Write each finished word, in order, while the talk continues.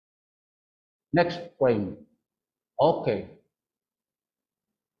Next frame. Okay.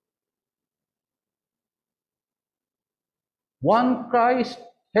 One Christ,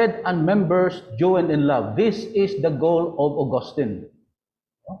 head and members joined in love. This is the goal of Augustine.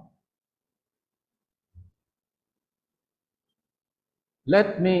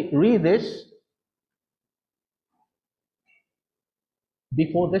 Let me read this.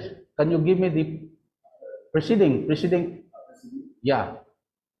 Before this, can you give me the preceding? Yeah.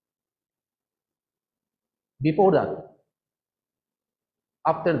 Before that.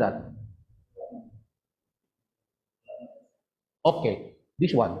 After that. Okay,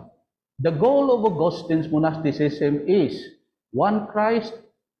 this one. The goal of Augustine's monasticism is one Christ,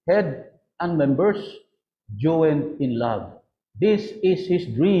 head and members joined in love. This is his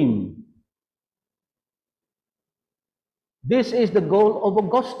dream. This is the goal of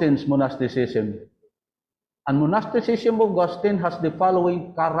Augustine's monasticism. And monasticism of Augustine has the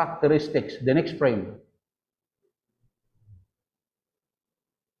following characteristics. The next frame.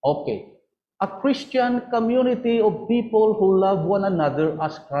 Okay. A Christian community of people who love one another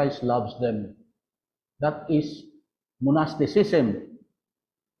as Christ loves them. That is monasticism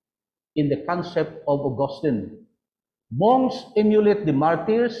in the concept of Augustine. Monks emulate the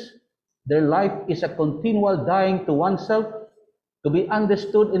martyrs. Their life is a continual dying to oneself to be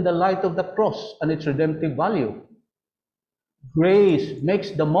understood in the light of the cross and its redemptive value. Grace makes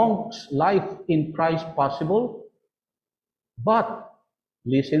the monk's life in Christ possible. But,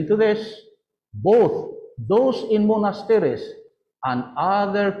 listen to this, both those in monasteries and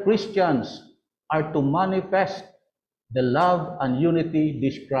other Christians are to manifest the love and unity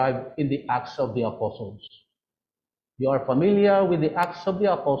described in the Acts of the Apostles. You are familiar with the Acts of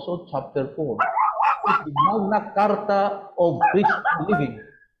the Apostles, chapter 4. It's the Magna Carta of Christian living.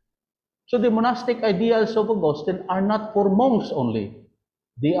 So the monastic ideals of Augustine are not for monks only.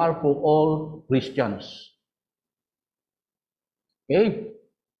 They are for all Christians. Okay?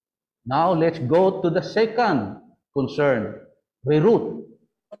 Now let's go to the second concern, reroute.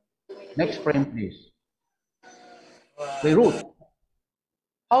 Next frame, please. Reroute.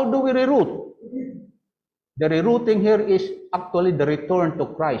 How do we reroute? The rerouting here is actually the return to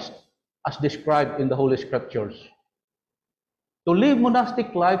Christ as described in the Holy Scriptures. To live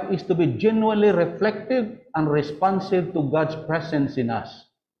monastic life is to be genuinely reflective and responsive to God's presence in us.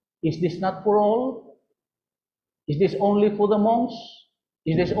 Is this not for all? Is this only for the monks?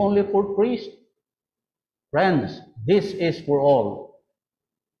 Is this only for priests? Friends, this is for all.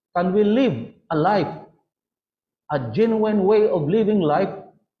 Can we live a life, a genuine way of living life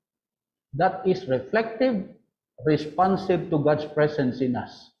that is reflective, responsive to God's presence in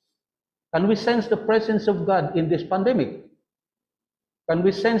us? Can we sense the presence of God in this pandemic? Can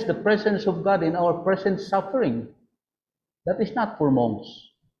we sense the presence of God in our present suffering? That is not for monks.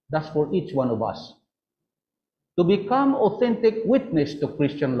 That's for each one of us. To become authentic witness to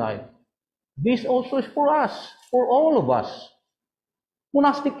Christian life. This also is for us, for all of us.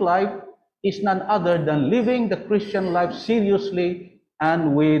 Monastic life is none other than living the Christian life seriously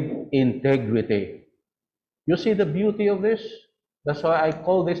and with integrity. You see the beauty of this? That's why I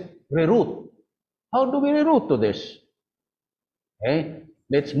call this reroute. How do we reroute to this? Okay,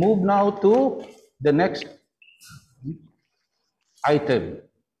 let's move now to the next item.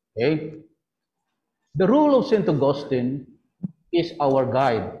 Okay, the rule of St. Augustine is our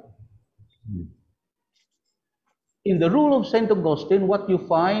guide. In the rule of St. Augustine, what you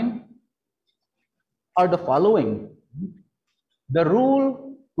find are the following. The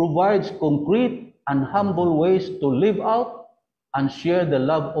rule provides concrete and humble ways to live out and share the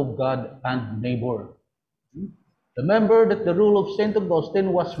love of God and neighbor. Remember that the rule of St.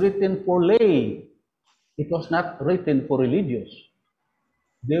 Augustine was written for lay. It was not written for religious.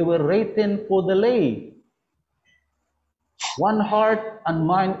 They were written for the lay. One heart and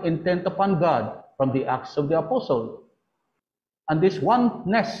mind intent upon God from the Acts of the Apostle. And this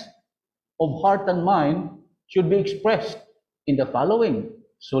oneness of heart and mind should be expressed in the following: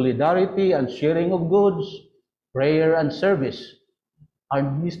 solidarity and sharing of goods, prayer and service. Are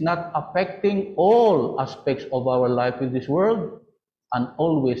these not affecting all aspects of our life in this world and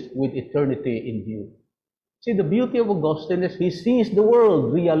always with eternity in view? See, the beauty of Augustine is he sees the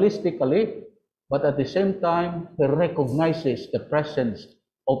world realistically, but at the same time, he recognizes the presence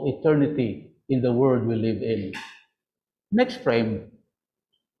of eternity in the world we live in. Next frame.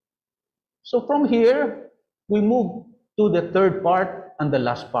 So from here, we move to the third part and the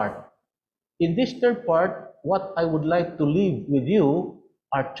last part. In this third part, what I would like to leave with you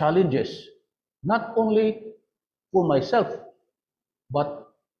are challenges, not only for myself, but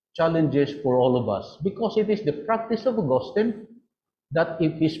challenges for all of us, because it is the practice of Augustine that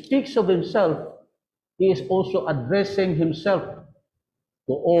if he speaks of himself, he is also addressing himself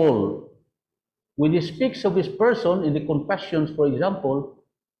to all. When he speaks of his person in the confessions, for example,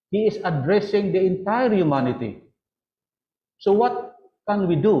 he is addressing the entire humanity. So what can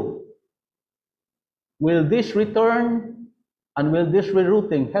we do? Will this return and will this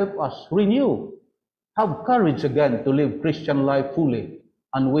rerouting help us renew, have courage again to live Christian life fully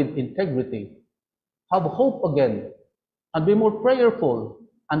and with integrity, have hope again, and be more prayerful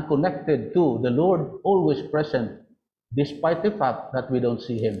and connected to the Lord always present, despite the fact that we don't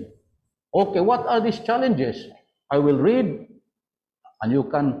see him? Okay, what are these challenges? I will read, and you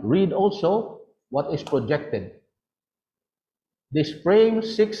can read also what is projected. This frame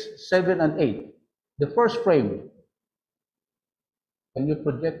 6, 7, and 8. The first frame. Can you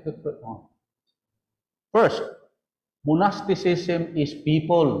project the first one? First, monasticism is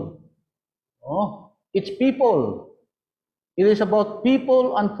people. Oh, it's people. It is about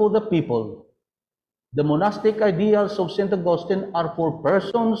people and for the people. The monastic ideals of St. Augustine are for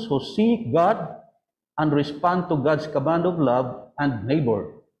persons who seek God and respond to God's command of love and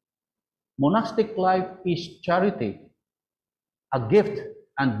neighbor. Monastic life is charity, a gift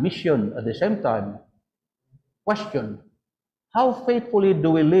and mission at the same time. Question: how faithfully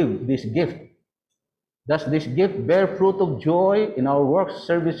do we live this gift? Does this gift bear fruit of joy in our works,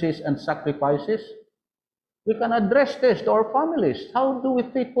 services, and sacrifices? We can address this to our families. How do we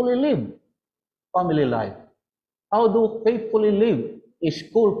faithfully live family life? How do we faithfully live a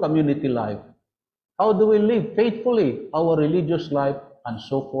school community life? How do we live faithfully our religious life, and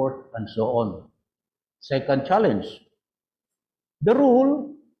so forth and so on? Second challenge. The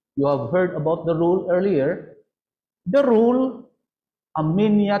rule, you have heard about the rule earlier. The rule, a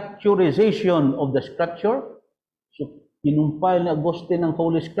miniaturization of the scripture. So, kinumpile ni Augustine ng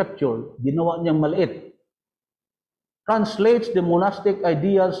Holy Scripture, ginawa niyang maliit. Translates the monastic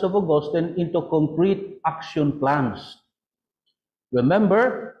ideals of Augustine into concrete action plans.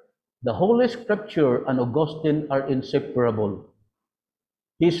 Remember, the Holy Scripture and Augustine are inseparable.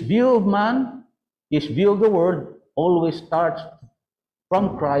 His view of man, his view of the world, always starts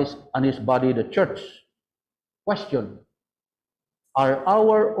from Christ and his body, the church. Question: are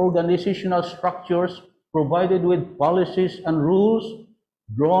our organizational structures provided with policies and rules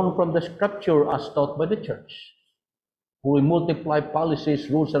drawn from the Scripture as taught by the church? We multiply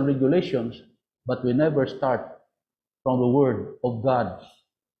policies, rules, and regulations, but we never start from the Word of God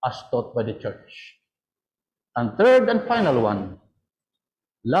as taught by the church. And third and final one,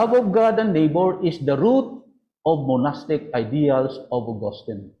 love of God and neighbor is the root of monastic ideals of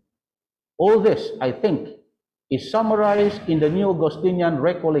Augustine. All this, I think, is summarized in the New Augustinian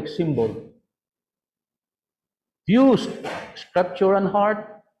Recollect symbol. Fused scripture and heart,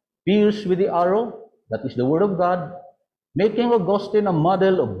 pierced with the arrow, that is the Word of God, making Augustine a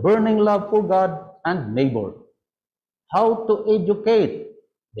model of burning love for God and neighbor. How to educate?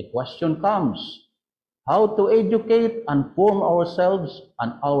 The question comes. How to educate and form ourselves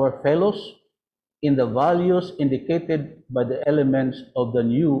and our fellows in the values indicated by the elements of the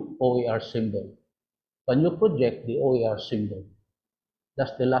new OER symbol. Can you project the OER symbol?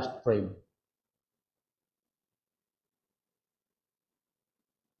 That's the last frame.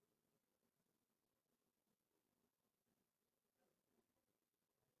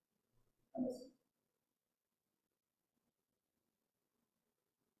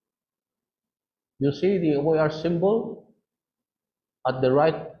 You see the OER symbol at the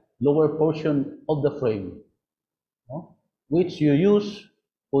right lower portion of the frame, which you use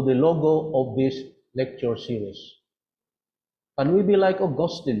for the logo of this lecture series. Can we be like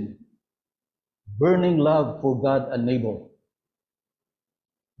Augustine, burning love for God and neighbor?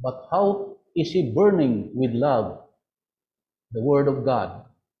 But how is he burning with love? The Word of God.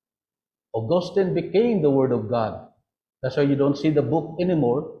 Augustine became the Word of God. That's why you don't see the book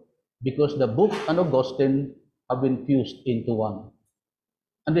anymore, because the book and Augustine have been fused into one.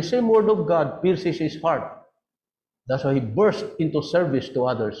 And the same Word of God pierces his heart. That's why he burst into service to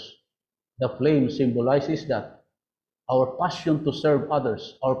others. The flame symbolizes that. Our passion to serve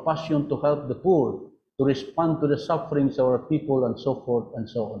others, our passion to help the poor, to respond to the sufferings of our people, and so forth and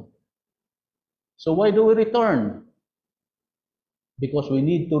so on. So why do we return? Because we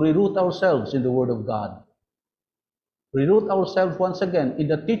need to reroot ourselves in the Word of God. Reroot ourselves once again in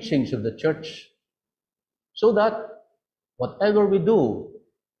the teachings of the church, so that whatever we do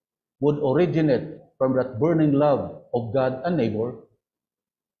would originate from that burning love of God and neighbor,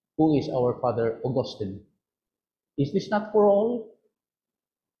 who is our Father Augustine. Is this not for all?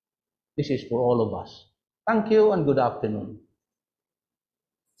 This is for all of us. Thank you and good afternoon.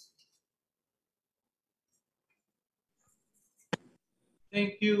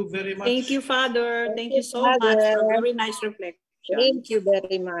 Thank you very much. Thank you, Father. Thank you so much for very nice reflection. Thank you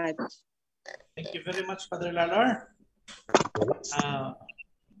very much. Thank you very much, Father Lalar.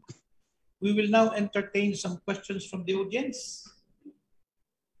 We will now entertain some questions from the audience.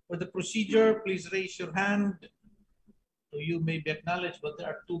 For the procedure, please raise your hand. So you may be acknowledged, but there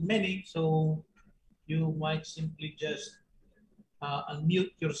are too many, so you might simply just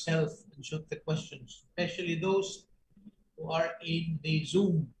unmute yourself and shoot the questions, especially those who are in the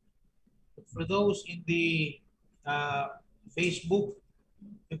Zoom. But for those in the Facebook,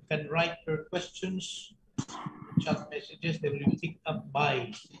 you can write your questions, chat messages, they will be picked up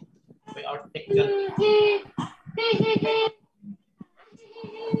by our technical team.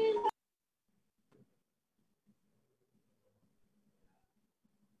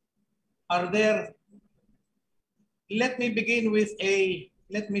 Are there, let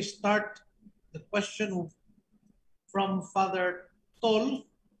me start the question from Father Tol,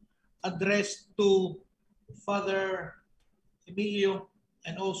 addressed to Father Emilio,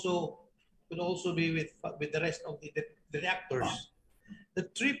 and also will also be with the rest of the reactors. The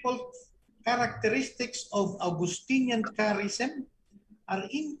triple characteristics of Augustinian charism are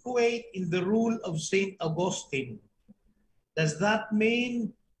inchoate in the rule of Saint Augustine. Does that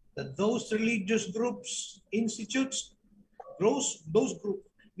mean that those religious groups, institutes,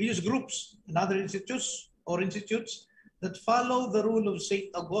 religious groups and other institutes that follow the rule of Saint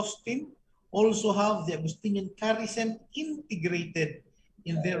Augustine also have the Augustinian charism integrated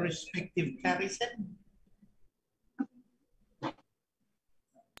in their respective charism? The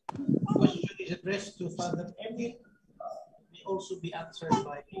question is addressed to Father Emil. May also be answered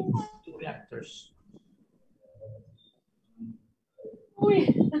by the two reactors.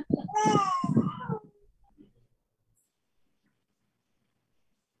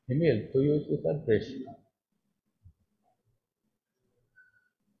 Emil, to you is address.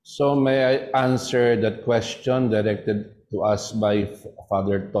 So may I answer that question directed to us by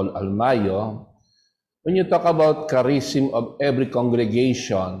Father Tol Almayo? When you talk about charism of every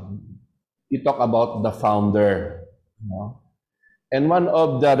congregation, you talk about the founder. No? And one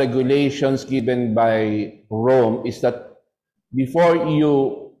of the regulations given by Rome is that before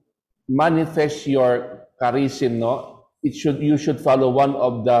you manifest your charism, no, you should follow one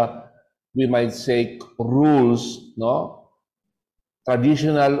of the, we might say, rules, no,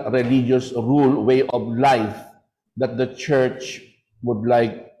 traditional religious rule, way of life that the church would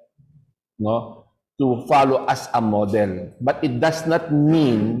like, no, to follow as a model. But it does not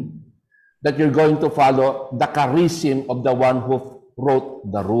mean that you're going to follow the charism of the one who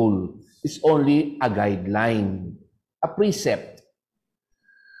wrote the rule. It's only a guideline, a precept.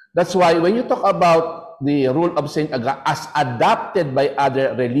 That's why when you talk about the rule of St. Augustine as adopted by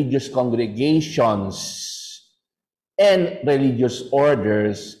other religious congregations and religious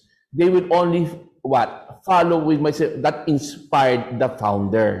orders, they will only follow, we might say, that inspired the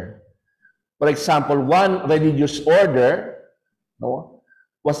founder. For example, one religious order, no,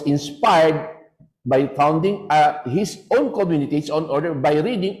 was inspired by founding his own community, his own order, by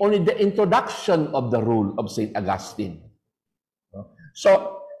reading only the introduction of the rule of St. Augustine.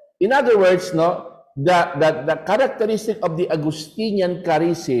 So, in other words, no, the characteristic of the Augustinian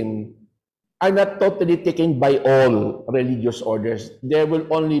charism are not totally taken by all religious orders. They will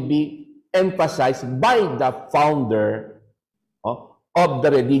only be emphasized by the founder of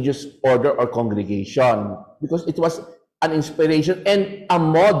the religious order or congregation, because it was an inspiration and a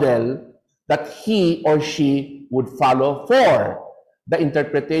model that he or she would follow for the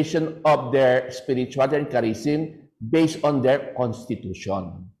interpretation of their spirituality and charism based on their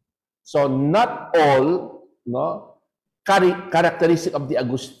constitution. So not all, no, characteristic of the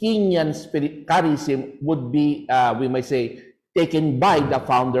Augustinian spirit charism would be, we might say, taken by the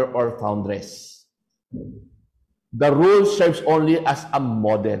founder or foundress. The rule serves only as a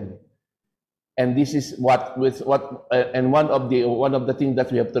model, and this is and one of the things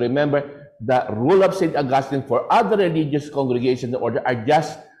that we have to remember: the rule of Saint Augustine for other religious congregations and order are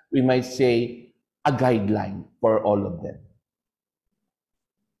just, we might say, a guideline for all of them.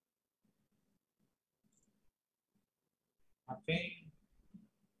 Okay.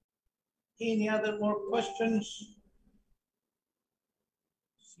 Any other more questions?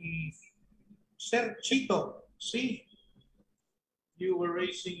 See, Sir Chito, see, you were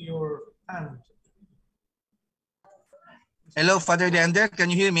raising your hand. Hello, Father Leander, can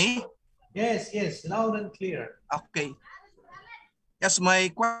you hear me? Yes, loud and clear. Okay. Yes,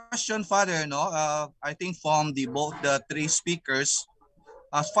 my question, Father, I think from both the three speakers,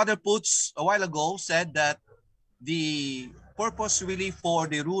 Father Putz a while ago said that the purpose really for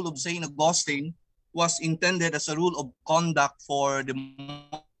the rule of St. Augustine was intended as a rule of conduct for the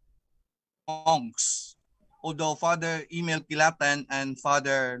monks. Although Father Emil Kilatan and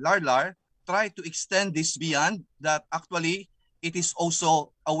Father Larlar try to extend this beyond that, actually it is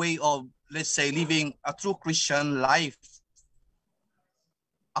also a way of, let's say, living a true Christian life.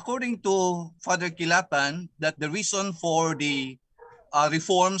 According to Father Kilatan, that the reason for the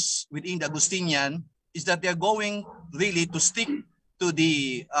reforms within the Augustinian is that they're going really to stick to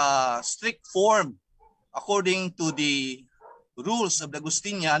the strict form according to the rules of the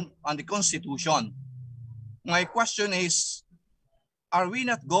Augustinian and the Constitution. My question is, are we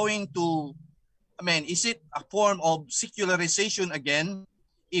not going to, is it a form of secularization again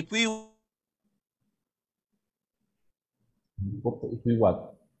if we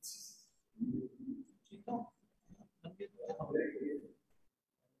what?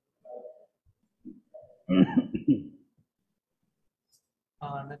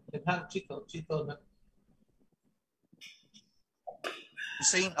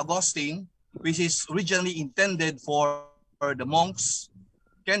 Saint Augustine, which is originally intended for the monks,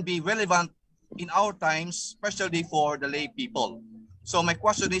 can be relevant in our times, especially for the lay people. So my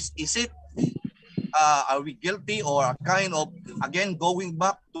question is it, are we guilty or a kind of, again, going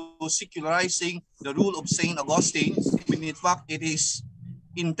back to secularizing the rule of Saint Augustine, when in fact it is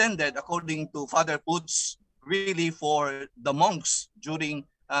intended, according to Father Putz, really for the monks during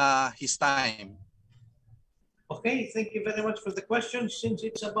his time? Okay, thank you very much for the question. Since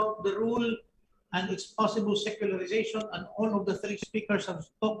it's about the rule and its possible secularization, and all of the three speakers have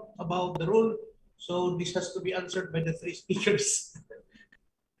talked about the rule, so this has to be answered by the three speakers.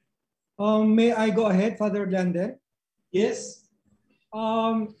 May I go ahead, Father Glander? Yes.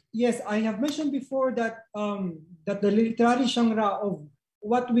 Yes, I have mentioned before that that the literary genre of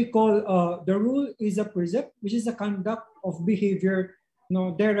what we call the rule is a precept, which is a conduct of behavior,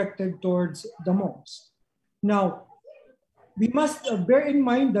 directed towards the monks. Now, we must bear in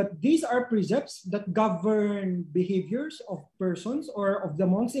mind that these are precepts that govern behaviors of persons or of the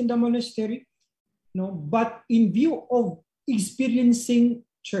monks in the monastery, but in view of experiencing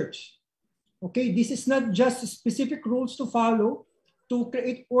church. Okay, this is not just specific rules to follow to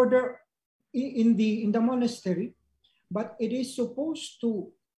create order in the monastery, but it is supposed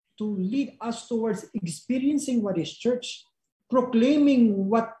to lead us towards experiencing what is church, proclaiming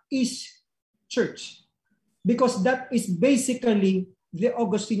what is church, because that is basically the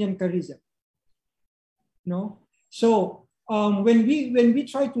Augustinian charism. So when we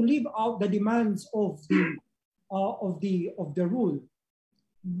try to live out the demands of the rule,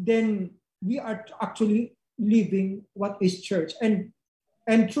 then we are actually living what is church. And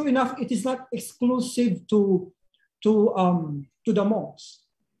true enough, it is not exclusive to the monks,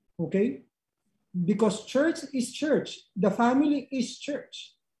 okay? Because church is church, the family is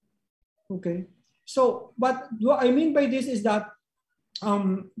church, okay? So, but what I mean by this is that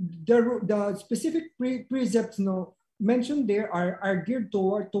the specific precepts mentioned there are geared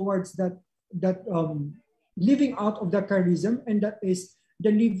towards that living out of the charism, and that is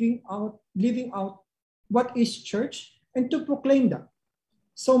the living out what is church, and to proclaim that.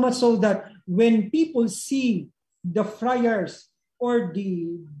 So much so that when people see the friars or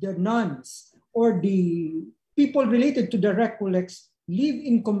the nuns or the people related to the recollects live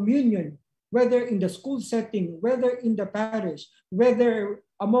in communion, whether in the school setting, whether in the parish, whether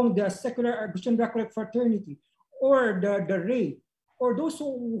among the secular Christian Recollect fraternity, or the lay, or those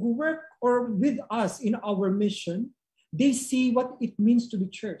who work or with us in our mission, they see what it means to be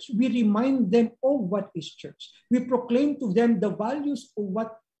church. We remind them of what is church. We proclaim to them the values of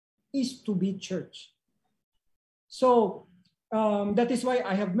what is to be church. So that is why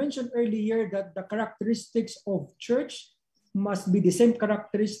I have mentioned earlier that the characteristics of church must be the same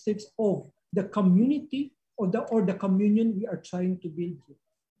characteristics of the community or the communion we are trying to build here,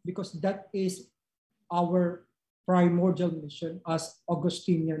 because that is our primordial mission as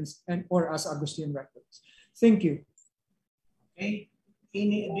Augustinians or as Augustinian records. Thank you. Okay.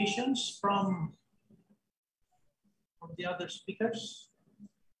 Any additions from the other speakers?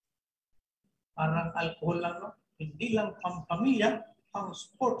 Parang alcohol lang, no? Hindi lang pang-pamilya, pang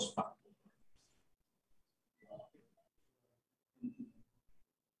sports pa.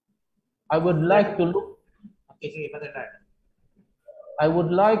 I would like to look. Okay, Father Lard. I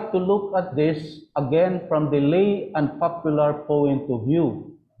would like to look at this again from the lay and popular point of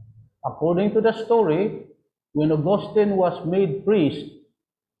view. According to the story, when Augustine was made priest,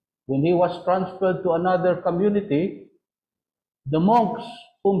 when he was transferred to another community, the monks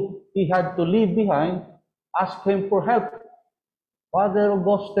whom he had to leave behind asked him for help. Father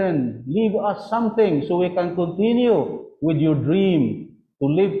Augustine, leave us something so we can continue with your dream to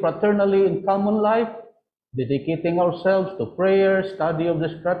live fraternally in common life, dedicating ourselves to prayer, study of the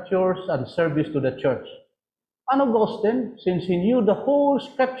scriptures, and service to the church. And Augustine, since he knew the whole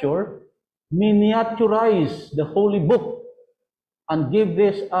scripture, miniaturized the holy book and gave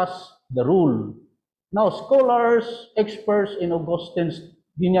this as the rule. Now, scholars, experts in Augustine's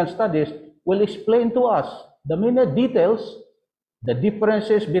Guinean studies will explain to us the minute details, the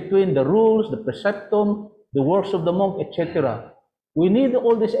differences between the rules, the preceptum, the works of the monk, etc. We need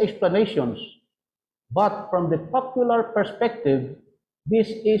all these explanations. But from the popular perspective, this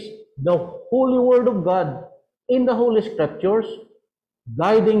is the Holy Word of God in the Holy Scriptures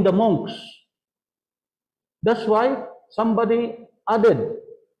guiding the monks. That's why somebody added,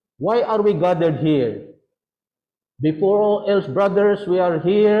 why are we gathered here? Before all else, brothers, we are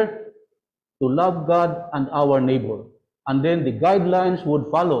here to love God and our neighbor. And then the guidelines would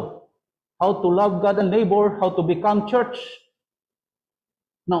follow. How to love God and neighbor, how to become church.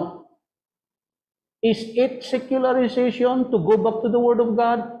 Now, is it secularization to go back to the Word of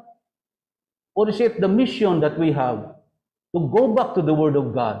God? Or is it the mission that we have to go back to the Word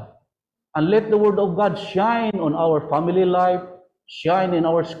of God and let the Word of God shine on our family life, shine in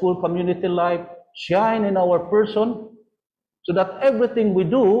our school community life, shine in our person, so that everything we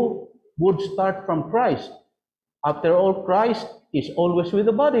do would start from Christ. After all, Christ is always with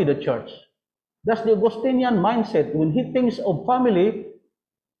the body, the church. That's the Augustinian mindset. When he thinks of family,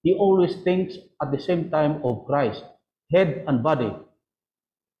 he always thinks at the same time of Christ, head and body.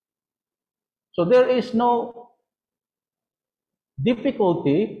 So there is no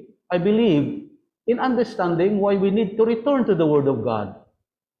difficulty, I believe, in understanding why we need to return to the Word of God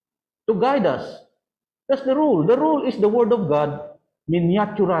to guide us. That's the rule. The rule is the Word of God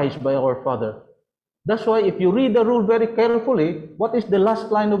miniaturized by our Father. That's why if you read the rule very carefully, what is the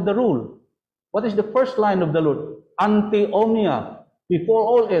last line of the rule? What is the first line of the rule? Ante omnia, before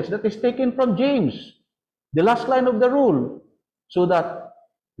all else. That is taken from James. The last line of the rule. So that,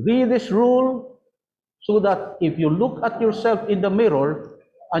 read this rule, so that if you look at yourself in the mirror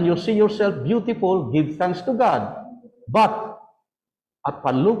and you see yourself beautiful, give thanks to God. But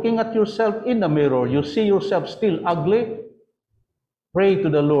upon looking at yourself in the mirror, you see yourself still ugly, pray to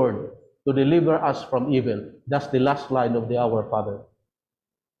the Lord to deliver us from evil. That's the last line of the Our Father.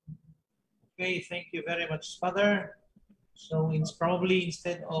 Okay, thank you very much, Father. So it's probably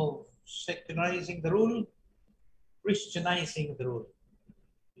instead of secularizing the rule, Christianizing the rule.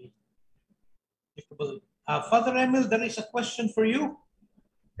 Father Emil, there is a question for you.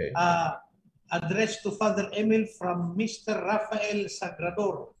 Okay. Addressed to Father Emil from Mr. Rafael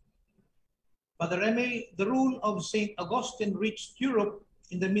Sagrador. Father Emil, the rule of St. Augustine reached Europe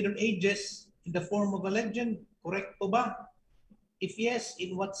in the Middle Ages in the form of a legend, correct po ba? If yes,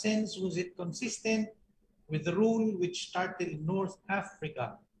 in what sense was it consistent with the rule which started in North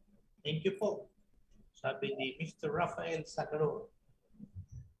Africa? Thank you po. Sabi ni Mr. Rafael Sagrador.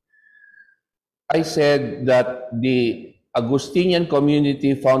 I said that the Augustinian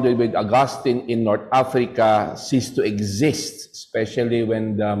community founded with Augustine in North Africa ceased to exist, especially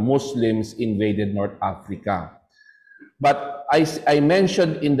when the Muslims invaded North Africa. But I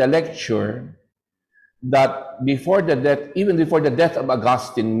mentioned in the lecture that before the death, even before the death of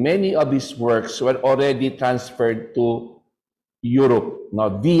Augustine, many of his works were already transferred to Europe,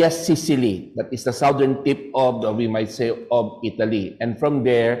 via Sicily, that is the southern tip of, we might say, of Italy. And from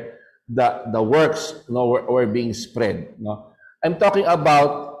there, the works were being spread. I'm talking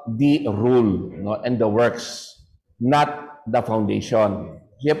about the rule and the works, not the foundation.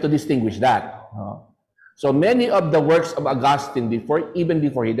 You have to distinguish that. So many of the works of Augustine, even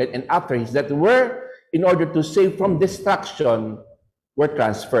before he died and after his death, were, in order to save from destruction, were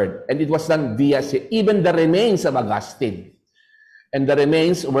transferred. And it was done via even the remains of Augustine. And the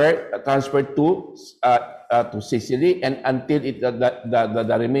remains were transferred to Sicily, and until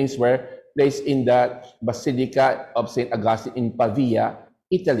the remains were placed in the Basilica of St. Augustine in Pavia,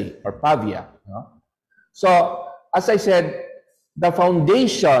 Italy, or Pavia. So, as I said, the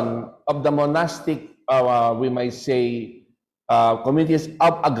foundation of the monastic, we might say, communities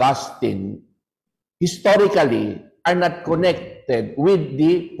of Augustine, historically, are not connected with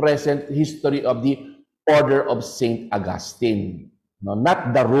the present history of the Order of St. Augustine.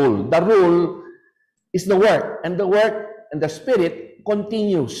 Not the rule. The rule is the work, and the spirit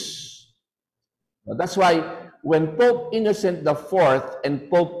continues. That's why when Pope Innocent IV and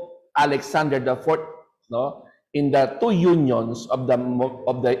Pope Alexander IV, in the two unions of the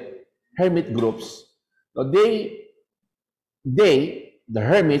hermit groups, the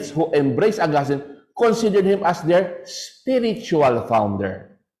hermits who embraced Augustine, considered him as their spiritual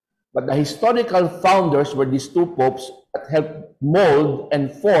founder. But the historical founders were these two popes that helped mold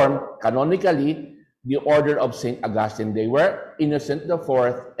and form canonically the order of St. Augustine. They were Innocent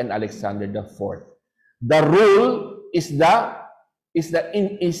IV and Alexander IV. The rule is the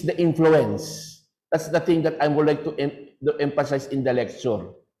influence. That's the thing that I would like to emphasize in the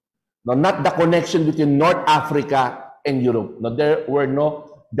lecture. No, not the connection between North Africa and Europe. No, there were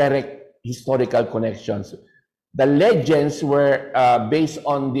no direct historical connections. The legends were based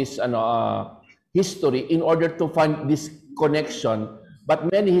on this history in order to find this connection.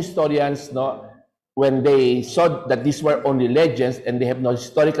 But many historians, no, when they saw that these were only legends and they have no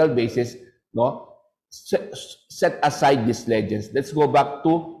historical basis, no, set aside these legends. Let's go back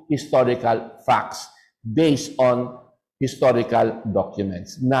to historical facts based on historical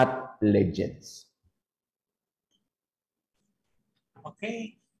documents, not legends.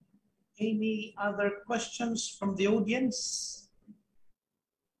 Okay. Any other questions from the audience?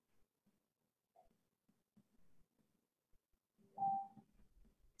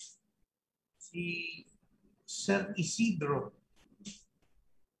 Si Sir Isidro.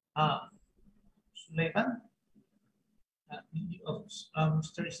 Sulaiman?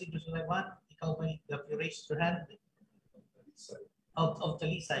 Mr. Isidro Sulaiman, ikaw ba you raised your hand? Of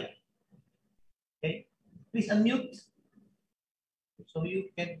Talisay. Okay. Please unmute. So you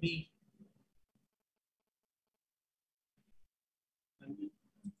can be.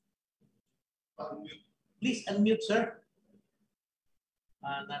 Please unmute, sir.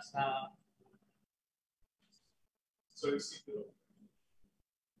 Nasa. Sir Isidro.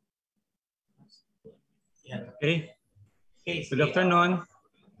 Yeah. Okay. Okay. Good afternoon.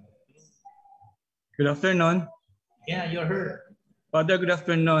 Good afternoon. Yeah, you're heard. Father, good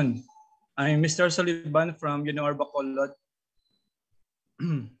afternoon. I'm Mr. Sullivan from Union Bacolod.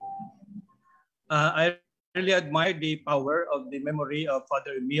 I really admire the power of the memory of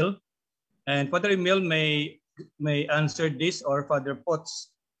Father Emil. And Father Emil may answer this, or Father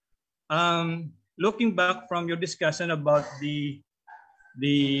Potts. Looking back from your discussion about the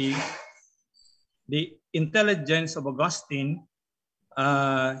intelligence of Augustine,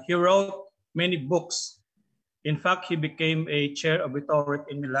 he wrote many books. In fact, he became a chair of rhetoric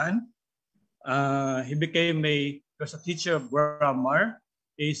in Milan. He became a teacher of grammar,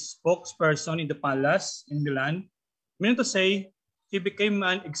 a spokesperson in the palace in Milan. Meaning to say, he became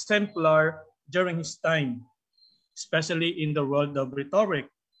an exemplar during his time, especially in the world of rhetoric.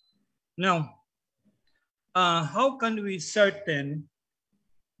 Now, how can we certain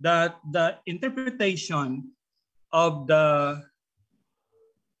that the interpretation of the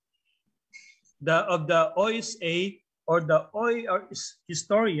OSA or the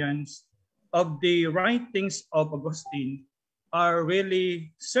historians of the writings of Augustine are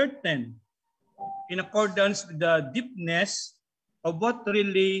really certain in accordance with the deepness of what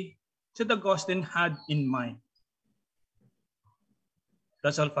really St. Augustine had in mind?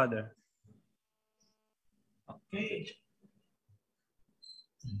 That's all, Father. Okay.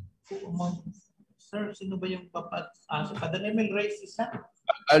 Sir, sino ba yung so Father Emil raised his hand?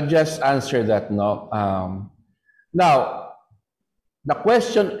 I'll just answer that now. Now, the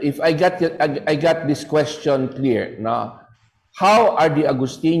question, if I got this question clear, now, how are the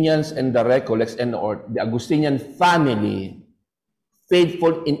Augustinians and the Recollects or the Augustinian family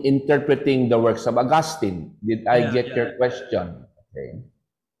faithful in interpreting the works of Augustine? Did I get your question? Okay.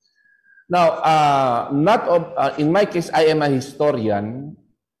 Now, in my case, I am a historian.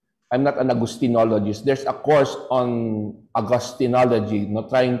 I'm not an Augustinologist. There's a course on Augustinology,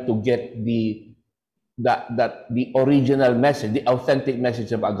 trying to get the original message, the authentic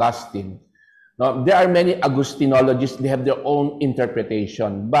message of Augustine. Now, there are many Augustinologists, they have their own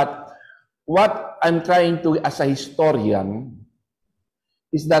interpretation. But what I'm trying to, as a historian,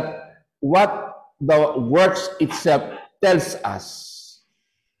 is that what the works itself tells us,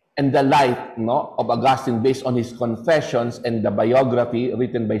 and the life of Augustine based on his confessions and the biography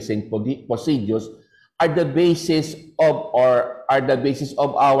written by St. Posidus are the basis of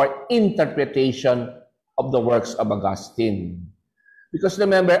our interpretation of the works of Augustine. Because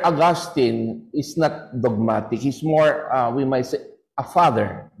remember, Augustine is not dogmatic. He's more, we might say, a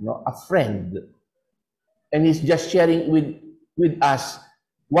father, a friend. And he's just sharing with us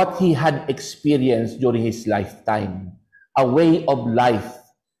what he had experienced during his lifetime, a way of life.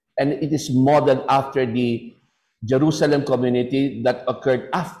 And it is modeled after the Jerusalem community that occurred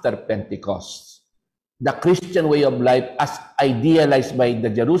after Pentecost. The Christian way of life, as idealized by the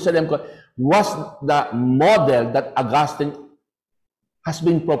Jerusalem, was the model that Augustine has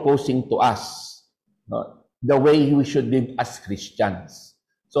been proposing to us, the way we should live as Christians.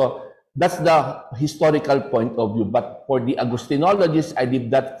 So that's the historical point of view. But for the Augustinologists, I leave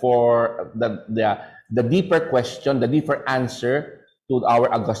that for the the deeper question, the deeper answer to our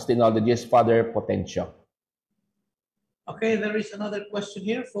Augustinologist, Father Potencio. Okay, there is another question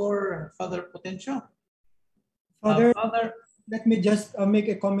here for Father Potencio. Father, Father, let me just make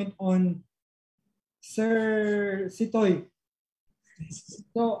a comment on Sir Sitoy.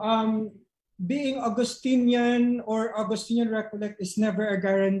 So, being Augustinian or Augustinian recollect is never a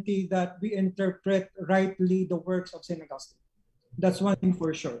guarantee that we interpret rightly the works of St. Augustine. That's one thing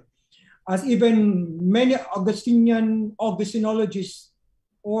for sure. As even many Augustinologists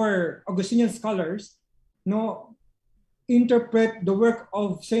or Augustinian scholars interpret the work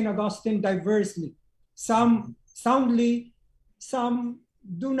of St. Augustine diversely. Some soundly, some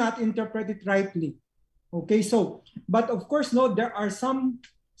do not interpret it rightly. Okay, so, but of course, there are some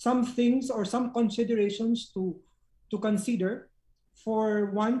things or some considerations to consider for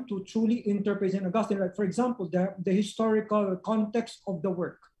one to truly interpret St. Augustine. Like, for example, the historical context of the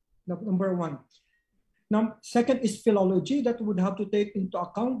work, number one. Now, second is philology, that would have to take into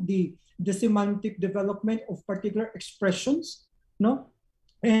account the semantic development of particular expressions.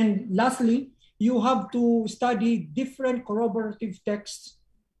 And lastly, you have to study different corroborative texts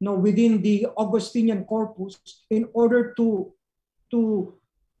within the Augustinian corpus in order to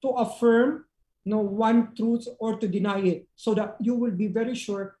affirm one truth or to deny it, so that you will be very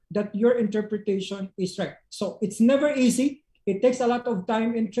sure that your interpretation is right. So it's never easy. It takes a lot of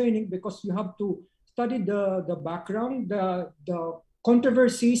time and training because you have to study the background, the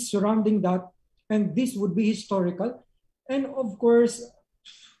controversies surrounding that, and this would be historical. And of course,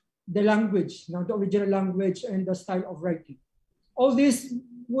 the language, the original language and the style of writing. All this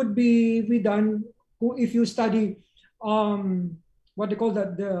would be done if you study what they call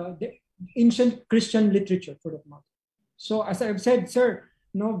the ancient Christian literature, for that matter. So as I've said, sir,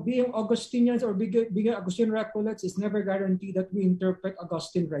 being Augustinians or being Augustinian recollects is never guaranteed that we interpret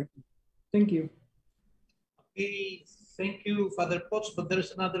Augustine rightly. Thank you. Okay, thank you, Father Potts. But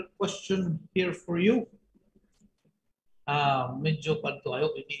there's another question here for you. Medyo panto,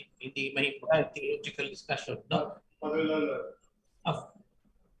 ayaw, hindi may theological discussion, no? Father Lala.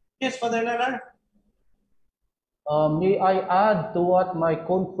 Yes, Father Lala. May I add to what my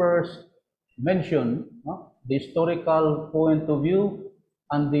confreres mentioned, the historical point of view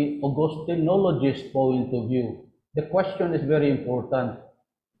and the Augustinologist point of view. The question is very important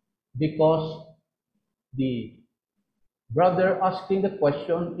because the brother asking the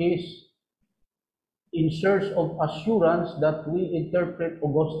question is in search of assurance that we interpret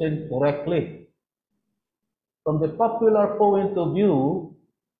Augustine correctly. From the popular point of view,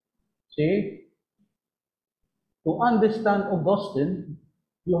 see, to understand Augustine,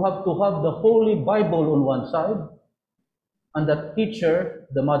 you have to have the Holy Bible on one side and the teacher,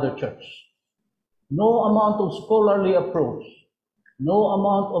 the Mother Church. No amount of scholarly approach, no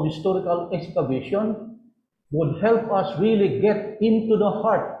amount of historical excavation would help us really get into the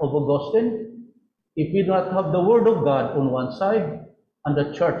heart of Augustine if we do not have the Word of God on one side and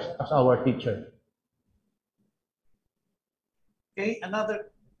the Church as our teacher. Okay,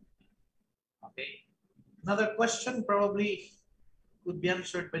 another question probably could be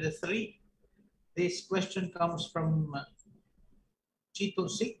answered by the three. This question comes from Chito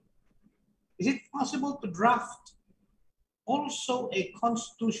C. Is it possible to draft also a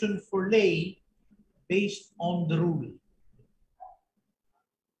constitution for lay based on the rule?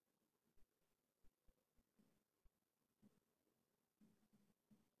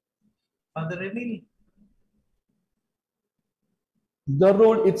 Father Emil? The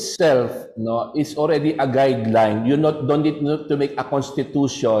rule itself is already a guideline. You don't need to make a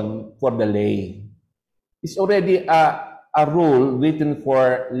constitution for the lay. It's already a rule written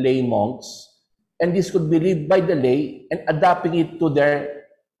for lay monks, and this could be read by the lay and adapting it to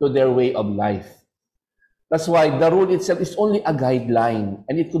their way of life. That's why the rule itself is only a guideline,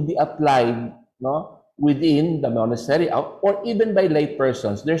 and it could be applied within the monastery or even by lay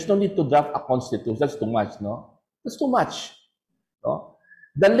persons. There's no need to draft a constitution. That's too much, That's too much.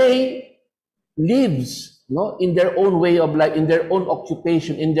 The lay lives in their own way of life, in their own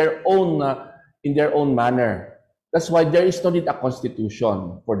occupation, in their own manner. That's why there is no need a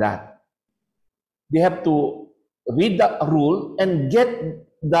constitution for that. They have to read the rule and get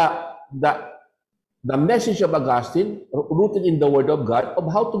the message of Augustine rooted in the Word of God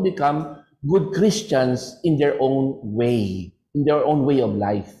of how to become good Christians in their own way of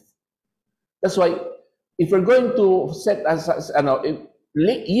life. That's why if we're going to set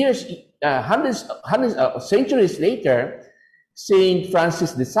centuries later, Saint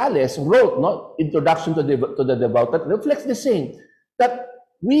Francis de Sales wrote Introduction to the Devout that reflects the same, that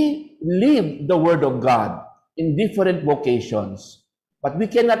we live the Word of God in different vocations, but we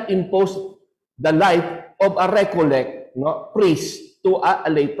cannot impose the life of a recollect, no, priest to a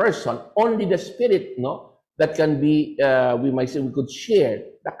lay person. Only the spirit, no, that can be, we might say, we could share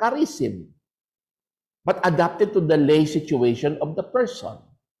the charism, but adapted to the lay situation of the person.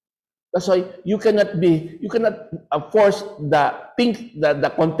 That's why you cannot force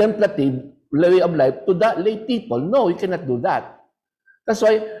the contemplative way of life to the lay people. No, you cannot do that. That's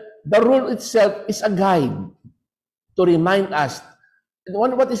why the rule itself is a guide to remind us.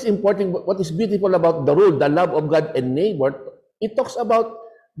 What is important, what is beautiful about the rule, the love of God and neighbor, it talks about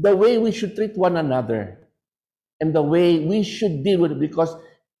the way we should treat one another and the way we should deal with it, because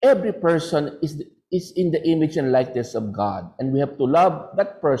every person is in the image and likeness of God. And we have to love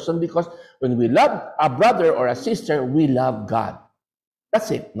that person, because when we love a brother or a sister, we love God.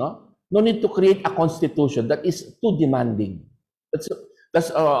 That's it, no? No need to create a constitution that is too demanding.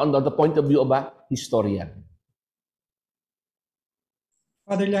 That's on the point of view of a historian.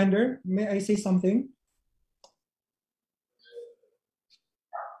 Father Lander, may I say something?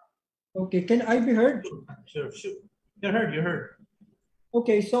 Okay, can I be heard? Sure. You're heard.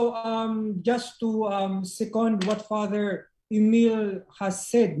 Okay, so just to second what Father Emil has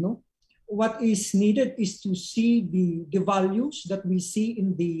said, no, what is needed is to see the values that we see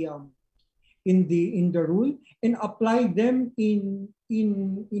in the rule and apply them in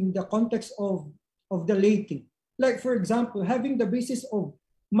the context of the laity. Like, for example, having the basis of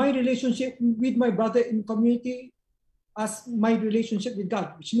my relationship with my brother in community as my relationship with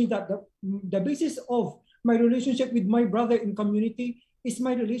God, which means that the basis of my relationship with my brother in community is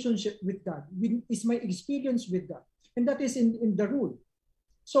my relationship with God, is my experience with God. And that is in the rule.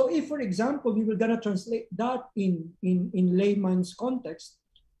 So if, for example, we were gonna translate that in layman's context,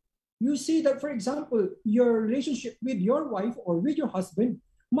 you see that, for example, your relationship with your wife or with your husband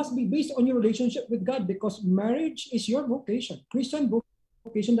must be based on your relationship with God, because marriage is your vocation, Christian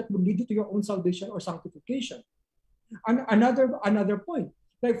vocation that will lead you to your own salvation or sanctification. And another point,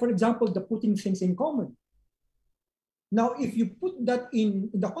 like, for example, the putting things in common. Now, if you put that in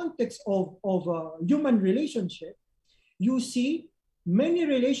the context of a human relationship, you see many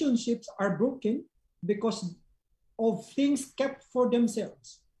relationships are broken because of things kept for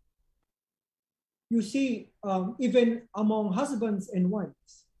themselves. You see, even among husbands and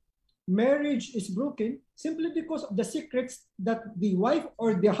wives, marriage is broken simply because of the secrets that the wife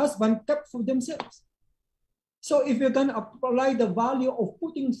or the husband kept for themselves. So if you can apply the value of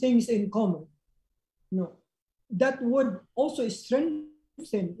putting things in common, that would also strengthen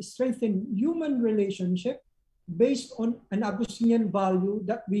human relationship based on an Augustinian value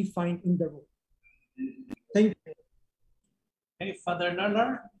that we find in the rule. Thank you. Okay, Father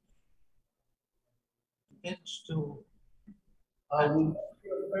Lerner. We said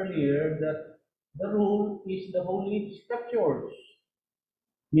earlier that the rule is the Holy Scriptures,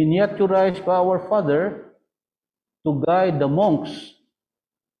 miniaturized by our Father to guide the monks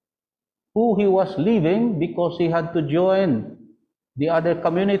who he was leaving because he had to join the other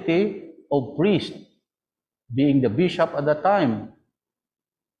community of priests, being the bishop at the time.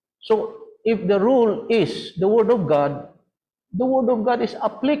 So if the rule is the Word of God is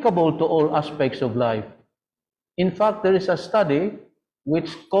applicable to all aspects of life. In fact, there is a study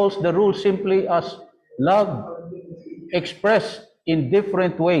which calls the rule simply as love expressed in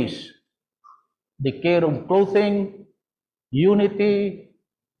different ways. The care of clothing, unity,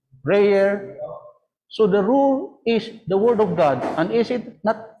 prayer. So the rule is the Word of God. And is it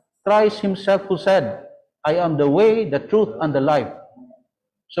not Christ himself who said, I am the way, the truth, and the life?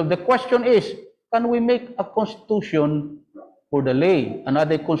 So the question is, can we make a constitution for the lay,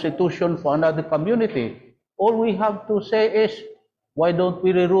 another constitution for another community? All we have to say is, why don't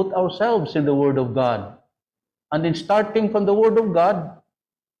we reroute ourselves in the Word of God? And in starting from the Word of God,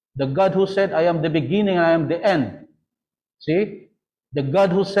 the God who said, I am the beginning, I am the end. See? The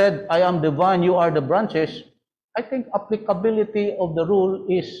God who said, I am the vine, you are the branches. I think applicability of the rule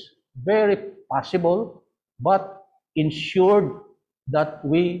is very possible, but ensured that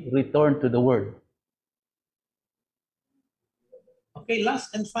we return to the Word. Okay,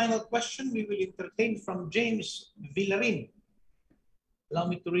 last and final question we will entertain from James Villarin. Allow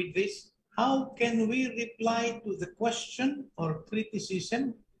me to read this. How can we reply to the question or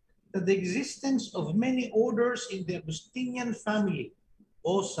criticism that the existence of many orders in the Augustinian family,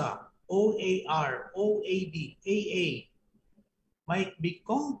 OSA, OAR, OAD, AA, might be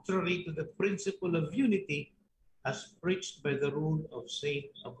contrary to the principle of unity as preached by the rule of Saint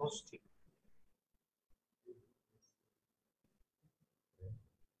Augustine?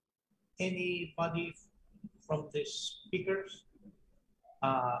 Anybody from the speakers?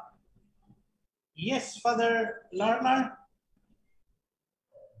 Yes, Father Larnar.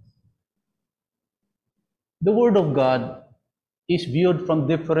 the Word of God is viewed from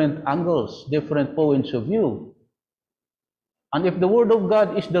different angles, different points of view. And if the Word of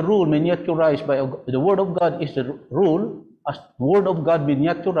God is the rule miniaturized by the Word of God is the rule, as Word of God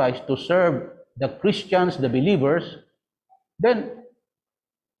miniaturized to serve the Christians, the believers, then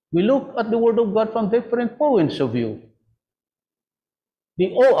we look at the Word of God from different points of view.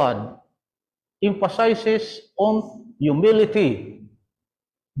 The OAD emphasizes on humility.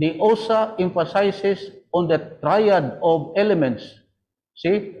 The OSA emphasizes on the triad of elements.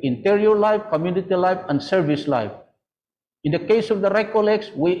 See, interior life, community life, and service life. In the case of the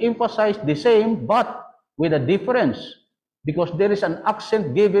Recollects, we emphasize the same, but with a difference, because there is an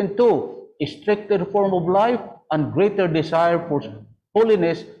accent given to a stricter form of life and greater desire for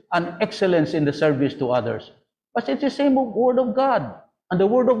holiness and excellence in the service to others. But it's the same Word of God. And the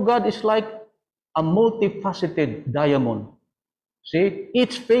Word of God is like a multifaceted diamond. See,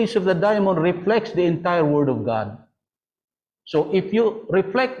 each face of the diamond reflects the entire Word of God. So if you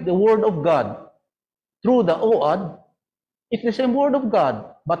reflect the Word of God through the OAD, it's the same Word of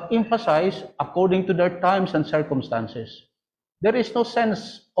God, but emphasized according to their times and circumstances. There is no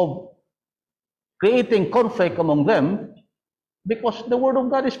sense of creating conflict among them because the Word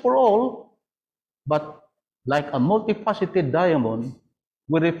of God is for all, but like a multifaceted diamond,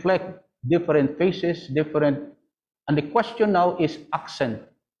 we reflect different faces, and the question now is accent.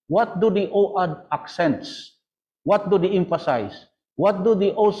 What do the OAD accents? What do they emphasize? What do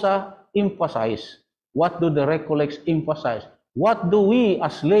the OSA emphasize? What do the Recollects emphasize? What do we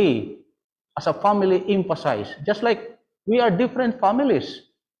as lay, as a family emphasize? Just like we are different families,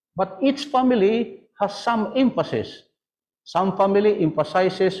 but each family has some emphasis. Some family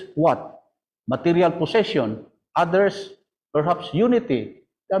emphasizes what? Material possession. Others, perhaps unity.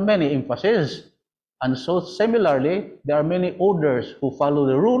 There are many emphases. And so similarly, there are many orders who follow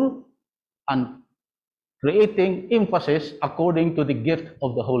the rule and creating emphasis according to the gift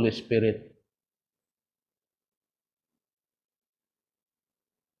of the Holy Spirit.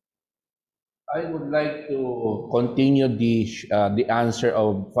 I would like to continue the answer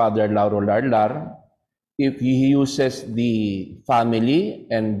of Father Lauro Larlar. If he uses the family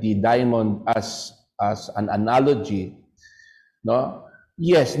and the diamond as an analogy, no?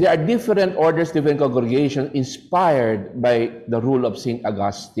 Yes, there are different orders, different congregations inspired by the rule of St.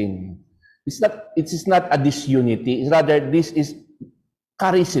 Augustine. It is not a disunity. Rather, this is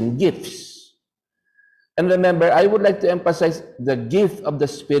charism, gifts. And remember, I would like to emphasize the gift of the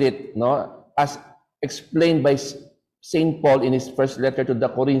Spirit, no, as explained by St. Paul in his first letter to the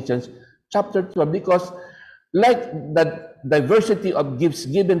Corinthians, chapter 12, because like the diversity of gifts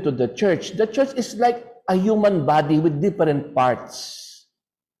given to the church is like a human body with different parts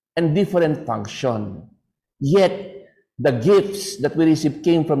and different function. Yet, the gifts that we receive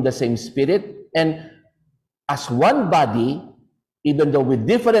came from the same Spirit, and as one body, even though with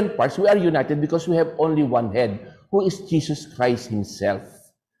different parts, we are united because we have only one head, who is Jesus Christ himself.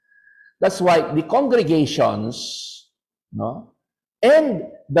 That's why the congregations, no, and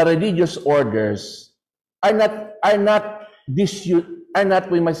the religious orders are not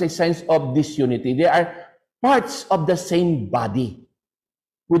we might say signs of disunity. They are parts of the same body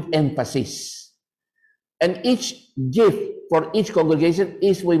with emphasis. And each gift for each congregation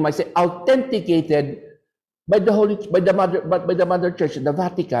is, we might say, authenticated by the Mother Church, the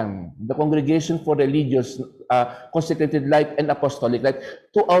Vatican, the Congregation for Religious Consecrated Life and Apostolic Life,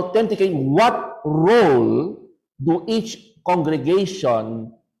 to authenticate what role do each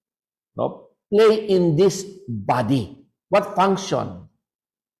congregation, no, play in this body, what function,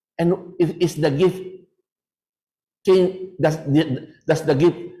 and is the gift does the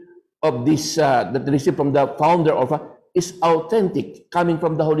gift of this that received from the founder of is authentic, coming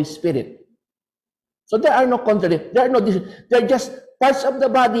from the Holy Spirit. So there are no contradictions. They're just parts of the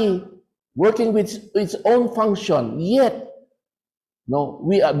body working with its own function. Yet, no,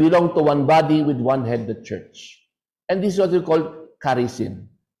 we belong to one body with one head, the church. And this is what we call charism.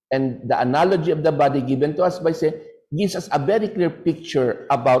 And the analogy of the body given to us by saying gives us a very clear picture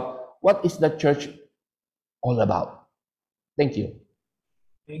about what is the church all about. Thank you.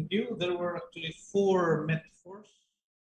 Thank you. There were actually 4 metaphors